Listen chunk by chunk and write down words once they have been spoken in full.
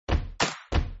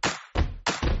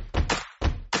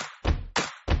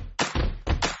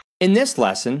In this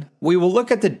lesson, we will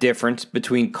look at the difference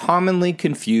between commonly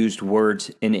confused words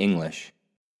in English.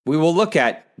 We will look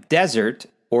at desert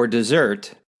or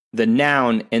dessert, the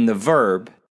noun and the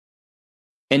verb,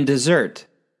 and dessert,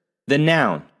 the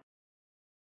noun.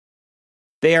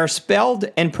 They are spelled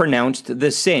and pronounced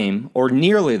the same or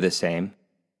nearly the same,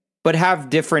 but have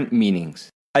different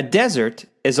meanings. A desert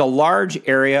is a large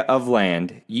area of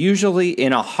land, usually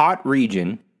in a hot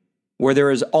region where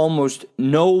there is almost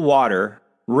no water,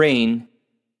 rain,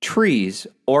 trees,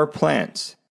 or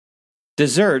plants.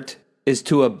 Dessert is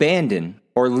to abandon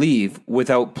or leave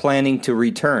without planning to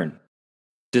return.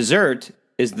 Dessert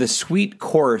is the sweet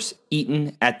course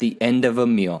eaten at the end of a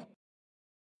meal.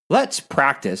 Let's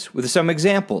practice with some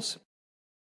examples.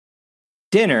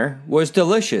 Dinner was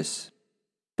delicious,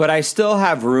 but I still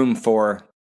have room for.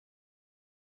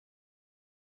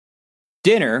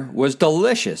 Dinner was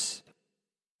delicious,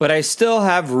 but I still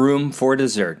have room for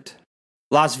dessert.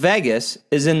 Las Vegas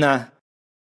is in the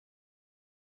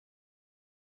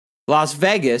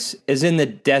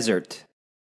desert.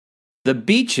 The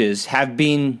beaches have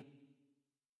been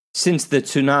since the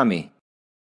tsunami.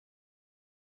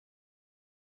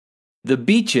 The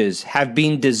beaches have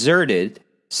been deserted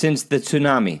since the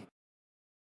tsunami.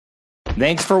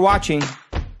 Thanks for watching.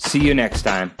 See you next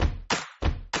time.